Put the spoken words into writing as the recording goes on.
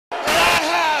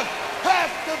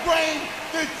brain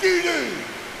than she do.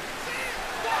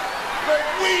 But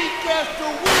we got to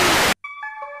win.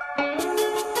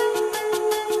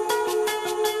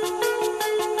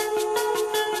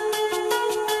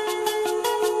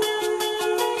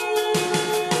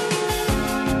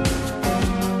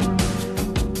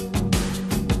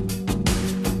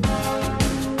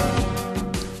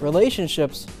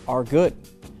 Relationships are good.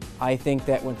 I think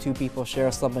that when two people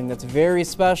share something that's very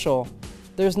special,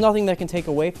 there's nothing that can take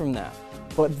away from that.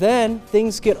 But then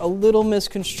things get a little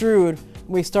misconstrued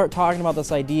when we start talking about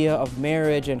this idea of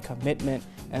marriage and commitment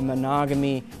and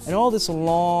monogamy and all this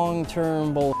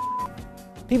long-term bull.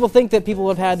 People think that people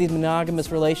have had these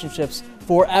monogamous relationships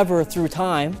forever through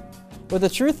time. But the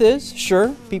truth is,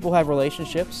 sure, people have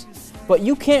relationships, but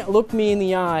you can't look me in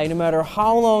the eye no matter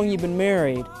how long you've been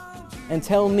married and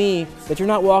tell me that you're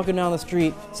not walking down the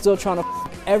street still trying to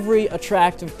f every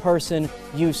attractive person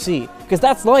you see. Because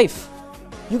that's life.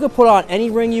 You can put on any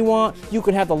ring you want, you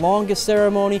can have the longest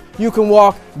ceremony, you can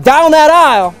walk down that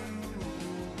aisle,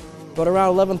 but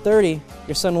around 11:30,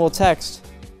 your son will text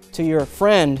to your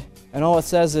friend, and all it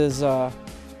says is,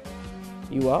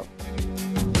 you up?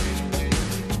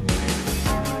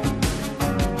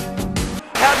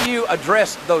 How do you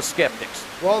address those skeptics?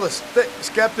 Well, the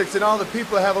skeptics and all the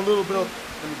people have a little bit of...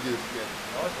 Let me do this again.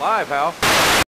 Oh, it's live, Hal.